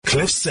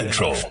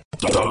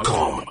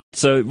CliffCentral.com.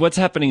 So what's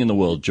happening in the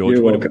world, George?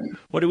 You're welcome.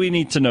 What do we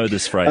need to know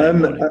this Friday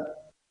morning?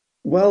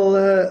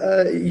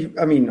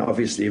 I mean,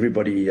 obviously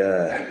everybody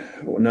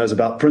knows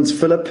about Prince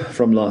Philip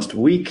from last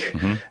week,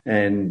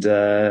 and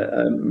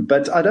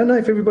but I don't know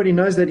if everybody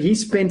knows that he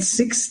spent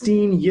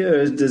 16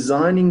 years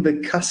designing the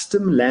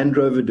custom Land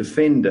Rover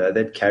Defender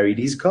that carried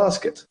his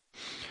casket.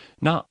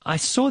 Now, I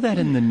saw that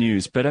in the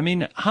news, but I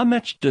mean, how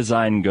much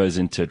design goes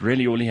into it?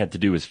 Really, all he had to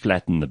do was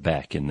flatten the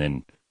back and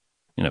then,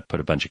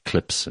 put a bunch of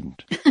clips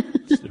and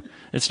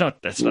it's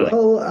not. That's not.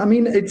 Well, I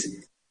mean,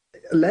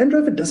 Land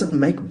Rover doesn't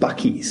make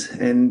buckies,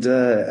 and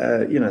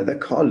the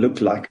car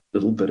looked like a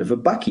little bit of a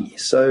bucky,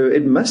 so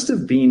it must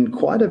have been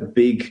quite a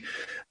big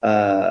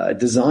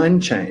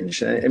design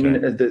change. I mean,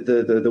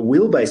 the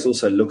wheelbase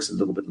also looks a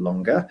little bit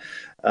longer,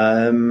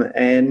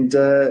 and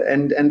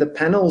the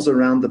panels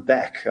around the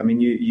back. I mean,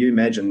 you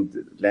imagine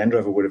Land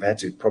Rover would have had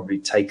to probably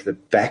take the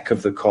back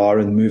of the car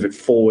and move it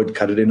forward,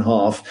 cut it in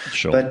half.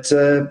 Sure. But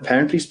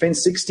apparently spent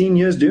 16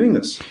 years doing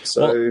this.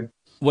 So.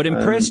 What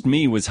impressed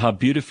me was how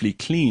beautifully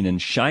clean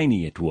and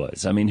shiny it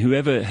was. I mean,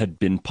 whoever had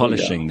been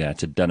polishing that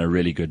had done a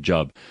really good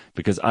job,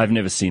 because I've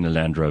never seen a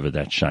Land Rover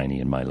that shiny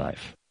in my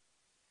life.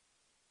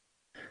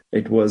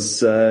 It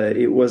was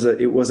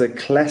a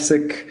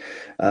classic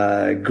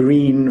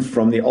green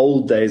from the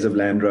old days of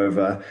Land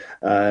Rover,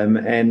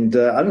 and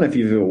I don't know if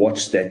you've ever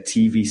watched that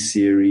TV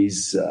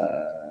series.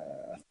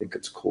 I think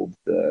it's called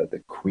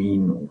the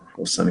Queen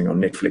or something on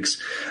Netflix.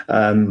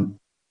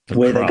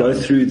 Where they go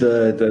through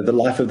the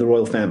life of the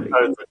royal family.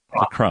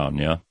 The Crown,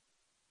 yeah.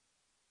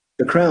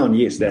 The Crown,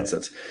 yes, that's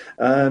it.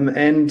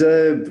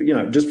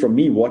 Just from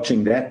me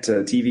watching that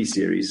TV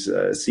series,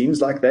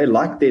 seems like they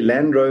like their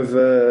Land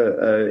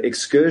Rover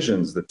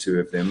excursions, the two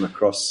of them,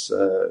 across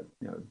the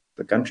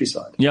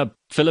countryside. Yeah,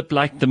 Philip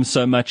liked them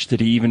so much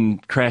that he even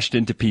crashed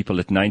into people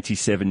at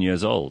 97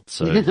 years old.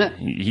 So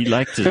he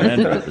liked his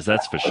Land Rovers,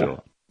 that's for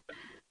sure.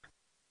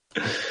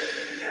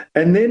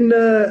 And then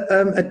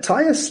a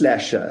tire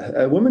slasher,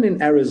 a woman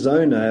in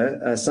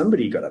Arizona,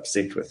 somebody got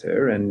upset with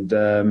her and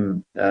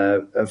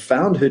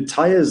found her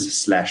tires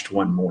slashed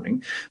one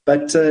morning.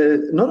 But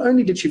not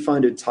only did she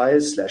find her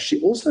tires slashed, she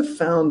also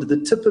found the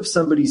tip of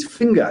somebody's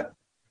finger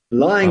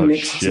lying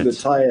next to the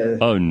tire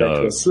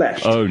that was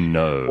slashed. Oh,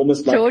 no.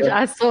 Almost like George,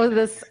 I saw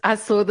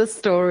this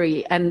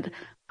story, and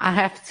I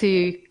have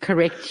to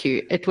correct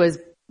you. It was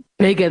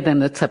bigger than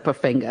the tip of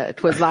finger.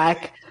 It was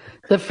like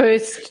the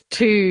first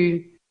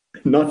two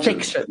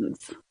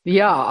sections.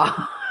 Yeah.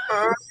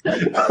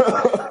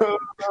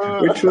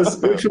 which was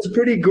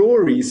pretty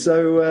gory.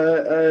 So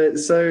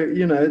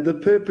the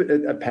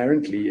purpose,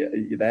 apparently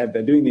they're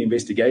doing the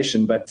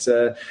investigation, but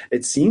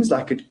it seems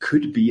like it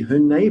could be her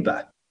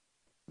neighbor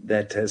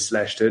that has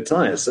slashed her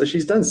tires. So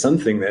she's done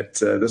something that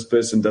this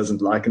person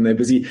doesn't like, and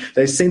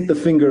they sent the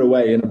finger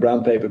away in a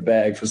brown paper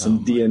bag for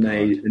some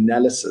DNA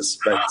analysis.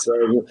 But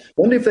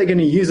wonder if they're going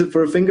to use it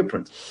for a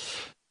fingerprint.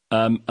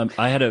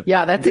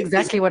 That's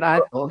exactly what I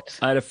thought.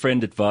 I had a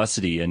friend at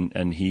varsity,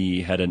 and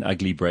he had an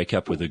ugly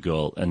breakup with a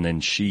girl, and then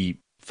she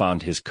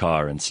found his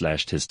car and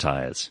slashed his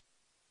tires.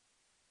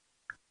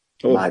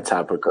 My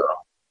type of girl.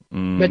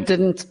 But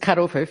didn't cut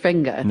off her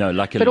finger. No,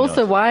 luckily But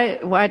also,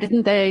 not. why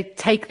didn't they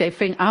take their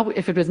finger?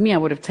 If it was me, I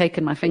would have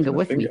taken my finger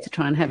with me to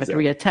try and have it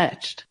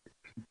reattached.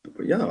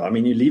 Yeah, I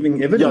mean, you're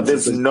leaving evidence. Yeah,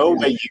 there's no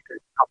way you can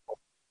chop off.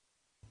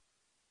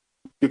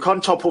 You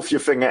can't chop off your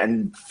finger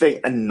and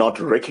not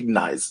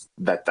recognize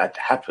that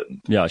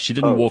happened. Yeah, she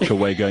didn't walk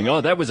away going,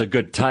 "Oh, that was a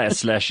good tire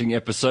slashing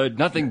episode.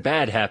 Nothing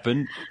bad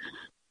happened."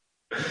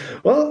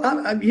 Well,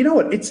 you know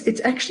what?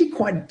 It's actually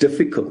quite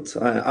difficult.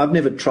 I've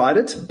never tried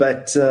it,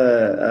 but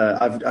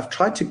I've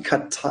tried to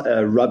cut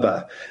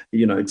rubber,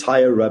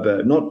 tire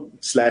rubber, not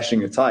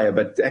slashing a tire,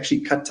 but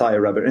actually cut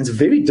tire rubber. And it's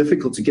very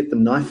difficult to get the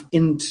knife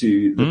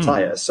into the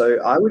tire. So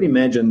I would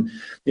imagine,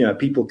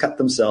 people cut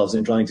themselves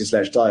in trying to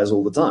slash tires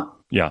all the time.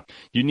 Yeah,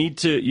 you need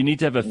to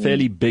have a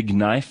fairly big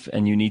knife,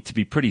 and you need to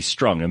be pretty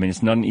strong. I mean,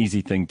 it's not an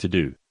easy thing to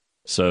do.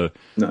 So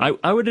no.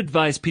 I would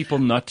advise people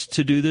not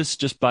to do this,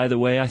 just by the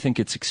way. I think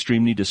it's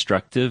extremely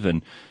destructive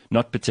and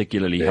not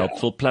particularly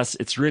helpful. Plus,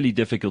 it's really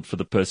difficult for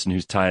the person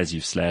whose tires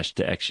you've slashed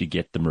to actually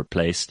get them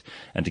replaced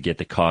and to get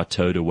the car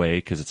towed away,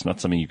 because it's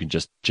not something you can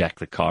just jack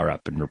the car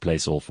up and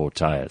replace all four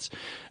tires.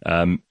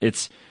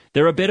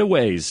 There are better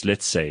ways,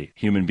 let's say,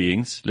 human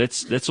beings.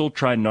 Let's all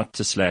try not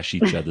to slash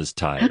each other's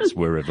tires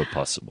wherever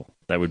possible.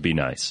 That would be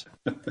nice.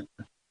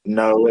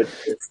 No,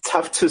 it's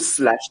tough to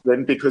slash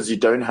them because you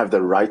don't have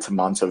the right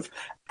amount of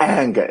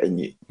anger, and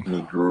you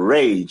need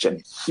rage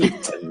and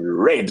heat and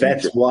red.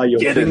 That's why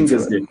your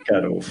fingers get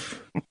cut off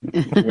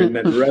when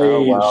that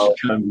rage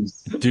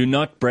comes. Do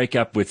not break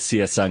up with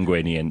Sia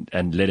Sangweni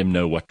and let him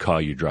know what car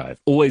you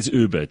drive. Always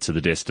Uber to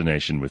the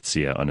destination with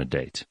Sia on a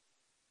date.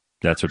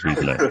 That's what we've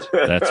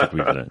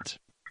learned.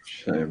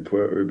 Shame,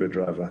 poor Uber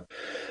driver.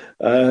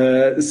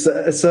 Here's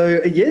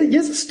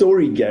a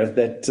story, Gareth,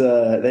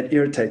 that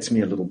irritates me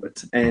a little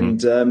bit,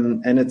 and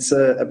it's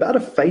about a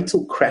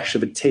fatal crash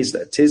of a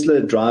Tesla.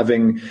 Tesla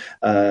driving,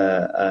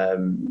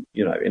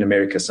 in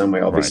America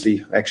somewhere,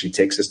 obviously, actually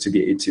Texas to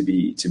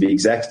be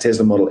exact.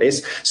 Tesla Model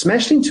S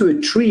smashed into a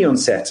tree on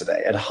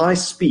Saturday at high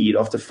speed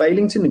after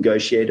failing to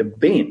negotiate a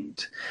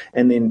bend,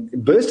 and then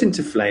burst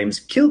into flames,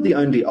 killed the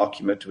only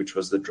occupant, which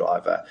was the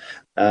driver.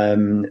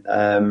 But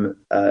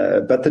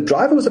the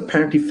driver was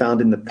apparently found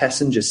in the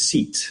passenger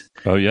seat.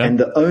 Oh, yeah. And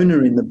the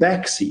owner in the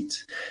back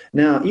seat.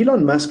 Now,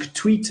 Elon Musk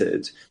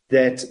tweeted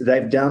that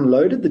they've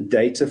downloaded the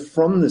data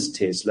from this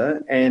Tesla,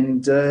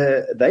 and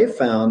they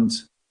found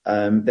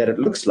that it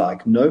looks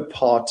like no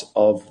part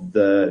of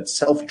the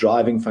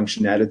self-driving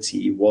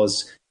functionality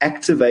was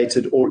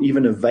activated or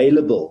even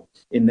available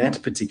in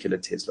that particular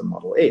Tesla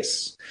Model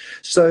S.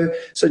 So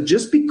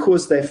just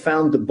because they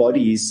found the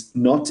bodies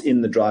not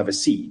in the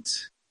driver's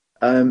seat,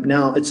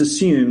 now it's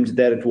assumed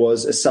that it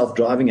was a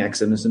self-driving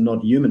accident and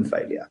not human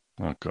failure.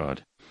 Oh,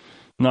 God.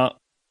 Now,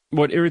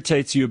 what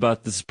irritates you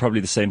about this is probably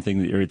the same thing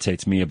that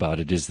irritates me about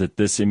it, is that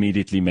this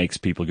immediately makes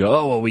people go,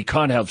 oh, well, we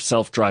can't have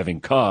self-driving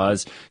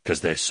cars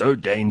because they're so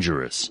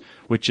dangerous,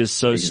 which is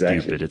so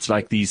stupid. It's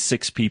like these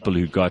 6 people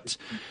who got,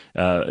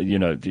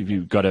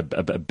 who got a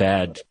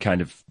bad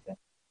kind of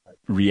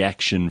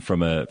reaction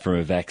from a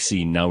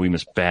vaccine. Now we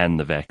must ban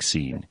the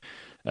vaccine.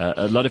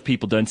 A lot of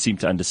people don't seem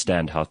to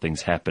understand how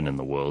things happen in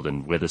the world,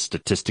 and whether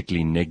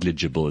statistically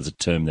negligible is a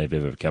term they've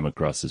ever come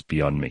across is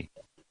beyond me.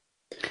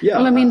 Yeah,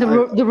 well, I mean,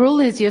 the rule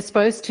is you're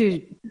supposed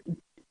to,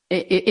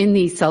 in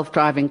these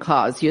self-driving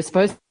cars, you're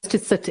supposed to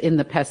sit in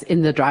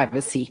the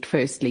driver's seat,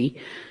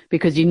 firstly,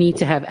 because you need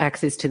to have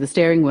access to the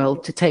steering wheel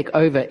to take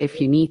over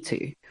if you need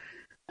to.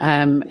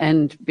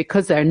 And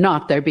because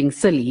they're being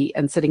silly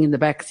and sitting in the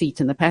back seat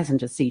in the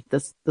passenger seat,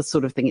 this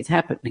sort of thing is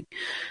happening.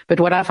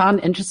 But what I found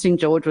interesting,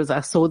 George, was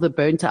I saw the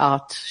burnt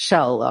out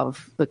shell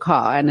of the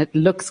car, and it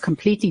looks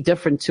completely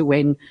different to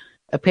when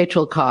a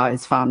petrol car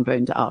is found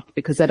burnt out,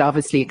 because that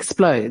obviously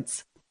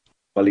explodes.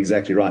 Well,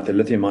 exactly right. The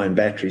lithium-ion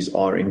batteries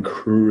are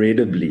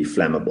incredibly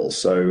flammable.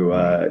 So,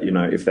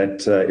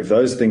 if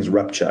those things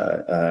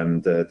rupture,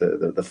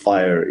 the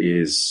fire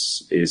it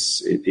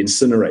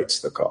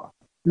incinerates the car.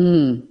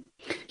 Mm.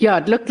 Yeah,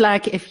 it looked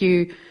like if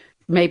you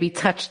maybe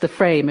touched the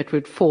frame, it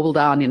would fall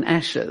down in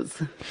ashes.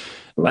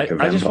 Like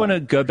I just want to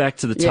go back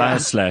to the tire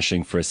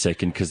slashing for a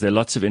second, because there are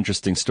lots of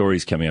interesting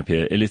stories coming up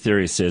here.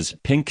 Eleutheria says,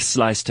 Pink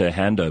sliced her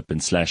hand open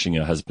slashing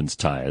her husband's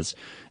tires.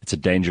 It's a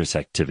dangerous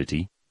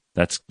activity.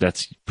 That's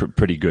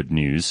pretty good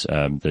news,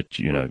 that,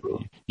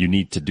 you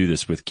need to do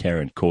this with care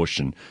and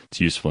caution.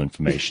 It's useful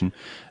information.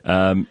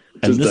 And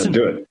don't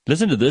do it.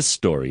 Listen to this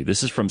story.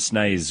 This is from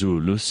Snae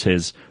Zulu.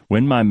 Says,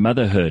 when my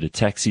mother heard a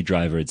taxi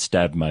driver had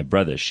stabbed my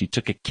brother, she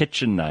took a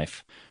kitchen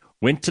knife,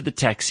 went to the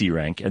taxi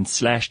rank, and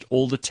slashed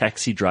all the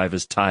taxi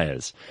driver's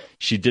tires.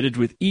 She did it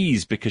with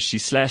ease because she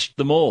slashed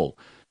them all.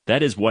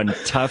 That is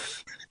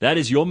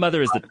your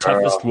mother is the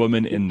toughest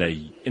woman in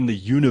the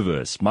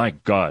universe. My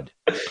God.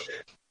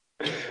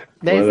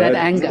 There's that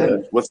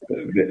anger.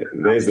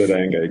 There's that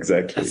anger,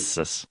 exactly.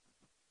 Yes.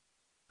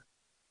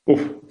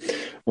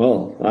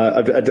 Well,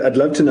 I'd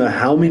love to know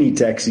how many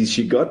taxis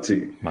she got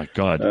to. My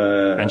God.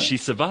 And she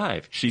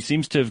survived. She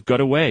seems to have got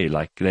away.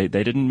 Like they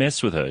didn't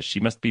mess with her. She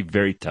must be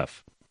very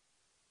tough.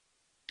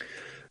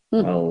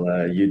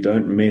 Well, you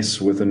don't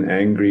mess with an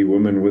angry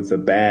woman with a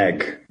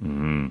bag.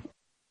 Mm.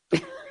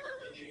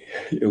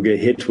 You'll get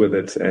hit with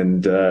it,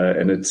 and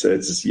it's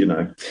if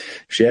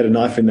she had a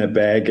knife in that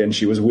bag and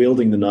she was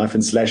wielding the knife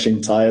and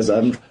slashing tires,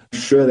 I'm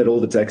sure that all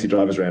the taxi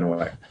drivers ran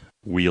away.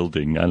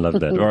 Wielding, I love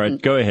that. All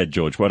right, go ahead,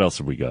 George. What else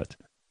have we got?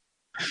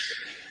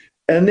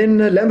 And then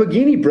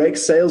Lamborghini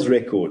breaks sales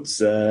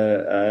records.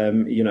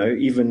 Even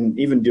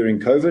during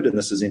COVID, and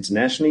this is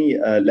internationally,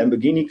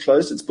 Lamborghini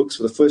closed its books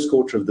for the first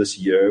quarter of this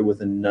year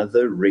with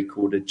another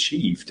record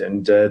achieved.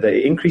 And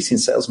the increase in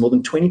sales more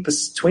than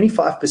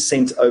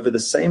 25% over the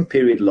same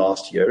period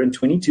last year, and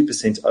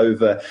 22%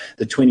 over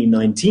the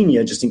 2019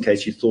 year, just in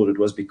case you thought it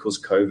was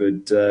because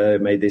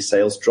COVID made their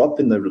sales drop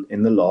in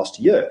the last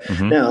year.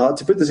 Mm-hmm. Now,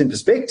 to put this in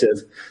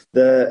perspective,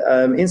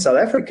 in South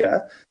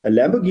Africa, a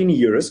Lamborghini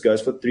Urus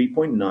goes for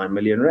 3.9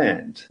 million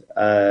rand,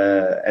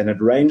 and it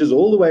ranges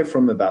all the way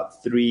from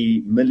about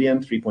 3 million,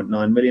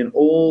 3.9 million,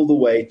 all the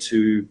way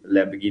to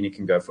Lamborghini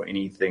can go for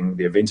anything.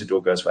 The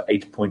Aventador goes for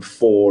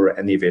 8.4,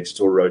 and the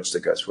Aventador Roadster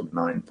goes for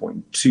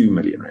 9.2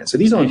 million rand. So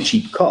these aren't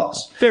cheap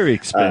cars. Very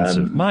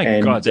expensive. My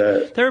God,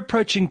 they're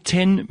approaching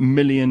 10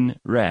 million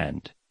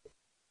rand.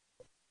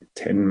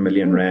 10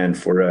 million rand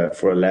for a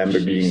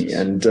Lamborghini.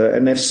 Jesus.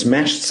 And they've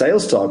smashed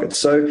sales targets.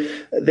 So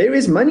there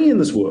is money in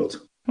this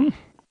world.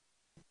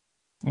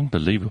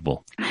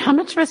 Unbelievable. How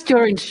much must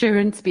your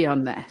insurance be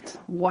on that?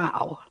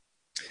 Wow.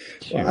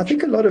 Well, I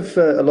think a lot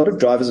of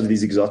drivers of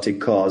these exotic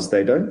cars,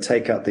 they don't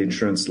take out the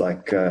insurance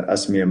like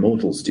us mere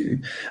mortals do.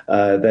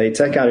 They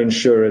take out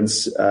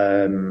insurance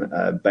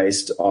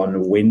based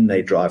on when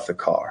they drive the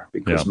car,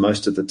 because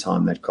most of the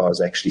time that car is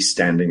actually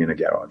standing in a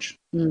garage.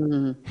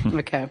 Mm-hmm.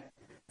 Okay.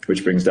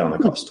 Which brings down the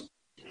cost.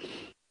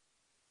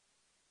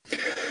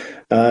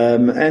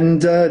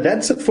 And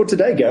that's it for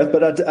today, Gareth.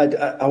 But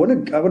I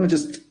want to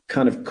just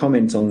kind of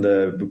comment on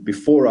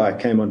before I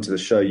came onto the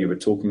show, you were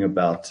talking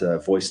about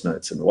voice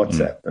notes and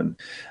WhatsApp. And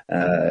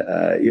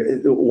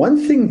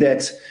one thing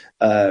that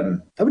I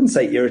wouldn't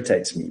say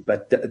irritates me,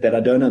 but that I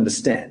don't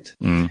understand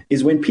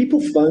is when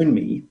people phone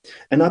me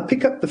and I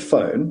pick up the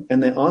phone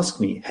and they ask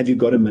me, have you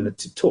got a minute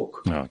to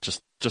talk? No,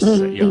 just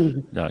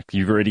no,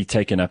 you've already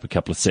taken up a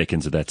couple of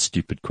seconds of that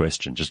stupid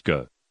question. Just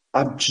go.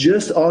 I've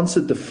just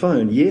answered the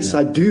phone. Yes,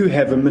 I do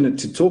have a minute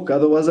to talk.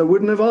 Otherwise, I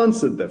wouldn't have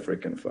answered the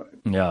freaking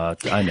phone. Yeah,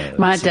 I know.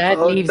 My dad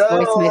leaves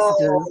voice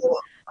messages.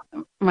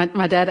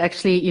 My dad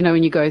actually,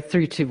 when you go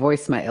through to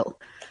voicemail,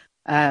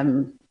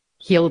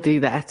 he'll do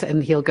that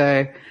and he'll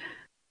go,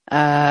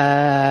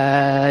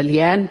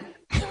 Leanne,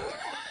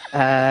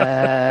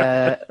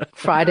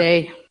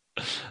 Friday,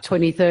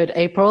 23rd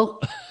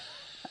April,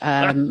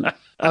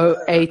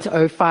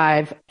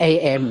 08:05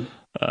 a.m.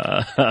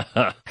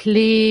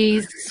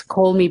 Please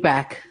call me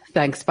back.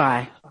 Thanks.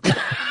 Bye.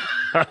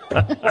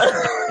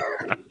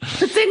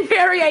 It's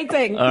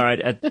infuriating. All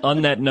right.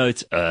 On that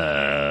note,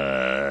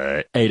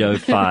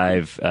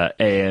 8:05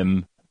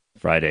 a.m.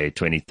 Friday,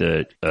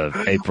 23rd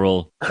of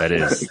April. That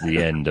is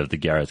the end of the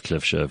Gareth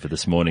Cliff Show for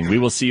this morning. We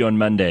will see you on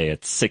Monday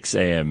at 6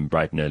 a.m.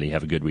 bright and early.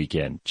 Have a good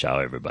weekend. Ciao,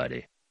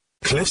 everybody.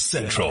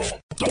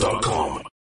 CliffCentral.com